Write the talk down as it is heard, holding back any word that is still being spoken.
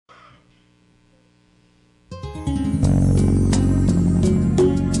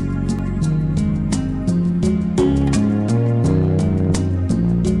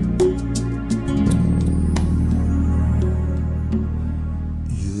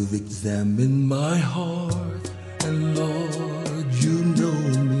You've examined my heart, and Lord, you know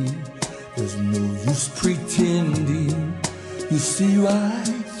me. There's no use pretending. You see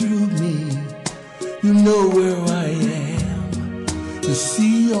right through me. You know where I am. You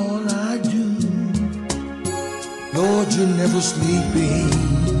see all I do. Lord, you're never sleeping.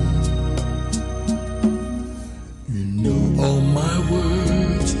 You know all my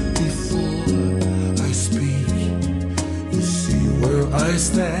words before I speak. You see where I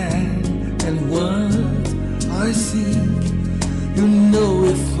stand and what I seek. You know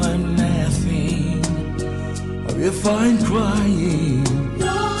if I'm laughing or if I'm crying.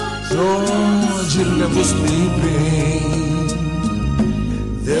 Lord, you're never sleeping.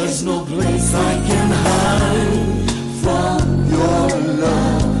 There's no place I can hide from your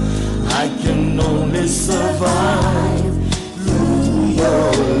love. I can only survive through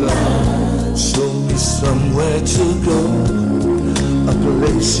your love. Show me somewhere to go, a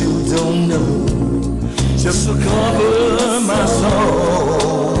place you don't know, just to cover my soul.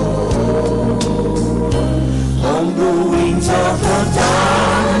 On the wings of the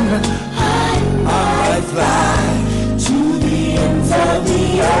dawn, I fly to the ends of the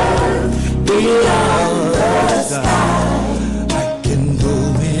earth, beyond the sky. I can go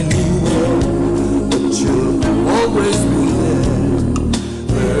anywhere, but you'll always be there,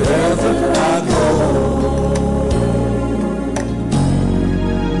 wherever I go.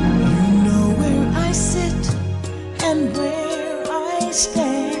 You know where I sit and where I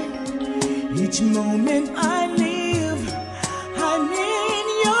stand. Each moment I live, I'm in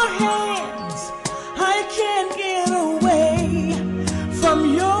your hands. I can't get away from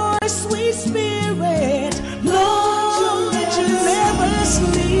your sweet spirit. Lord, you're never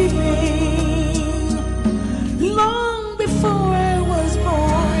sleeping. Long before I was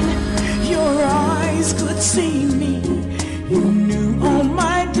born, your eyes could see me. You knew all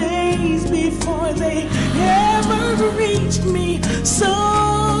my days before they ever reached me. So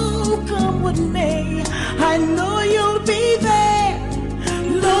come what may, I know you'll be there.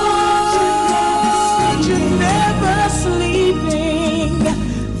 Lord, you're never sleeping.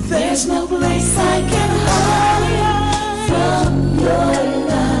 There's no place I can hide from your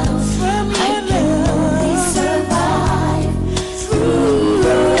love. I can only survive through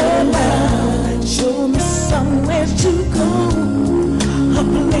your love. Show me somewhere to go, a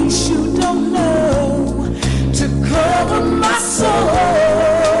place you don't know, to cover my soul.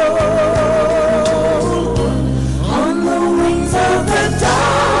 On the wings of the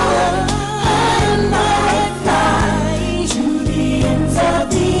dawn, I fly to the ends of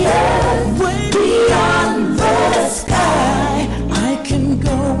the earth, way beyond the sky. I can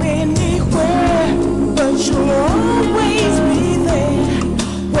go anywhere, but you'll always be there,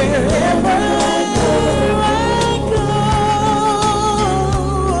 wherever I go.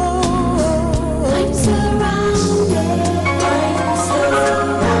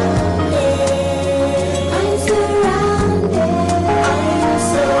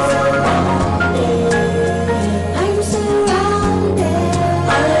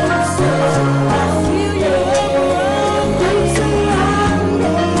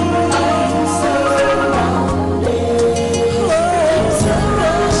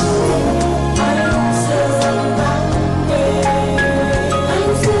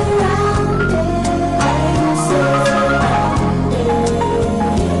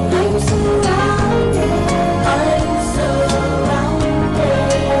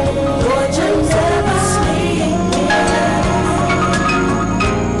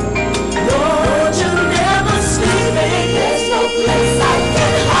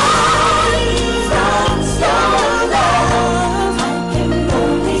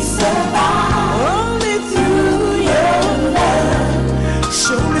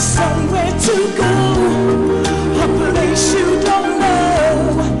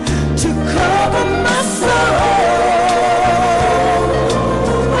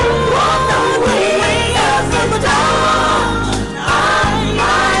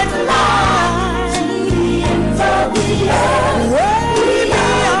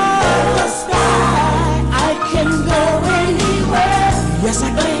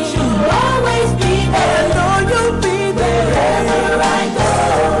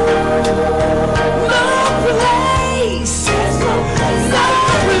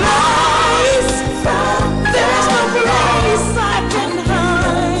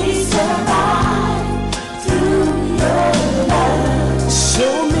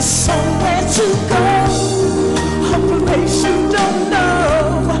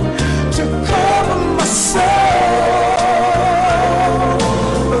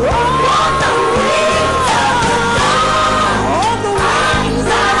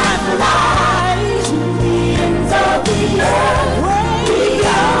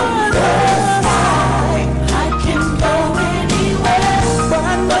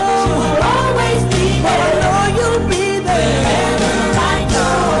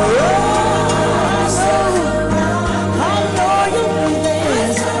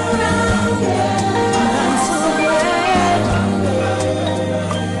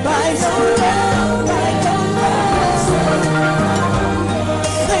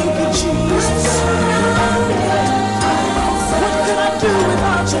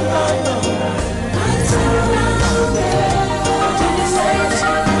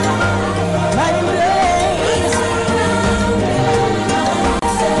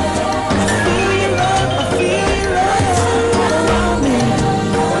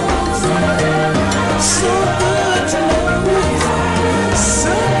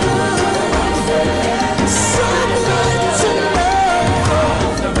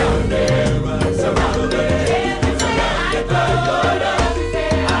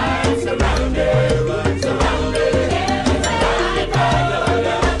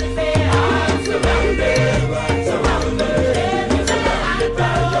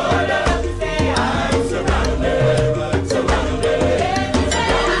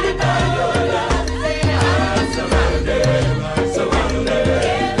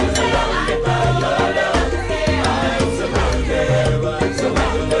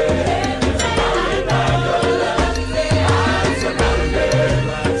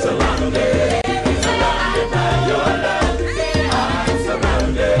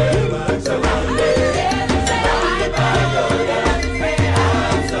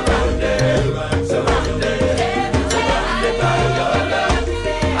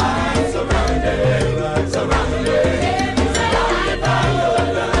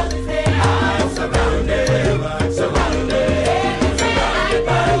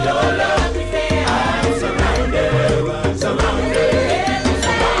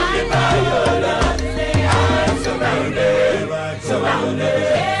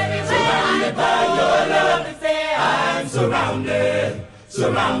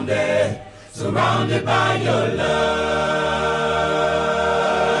 surrounded by your love.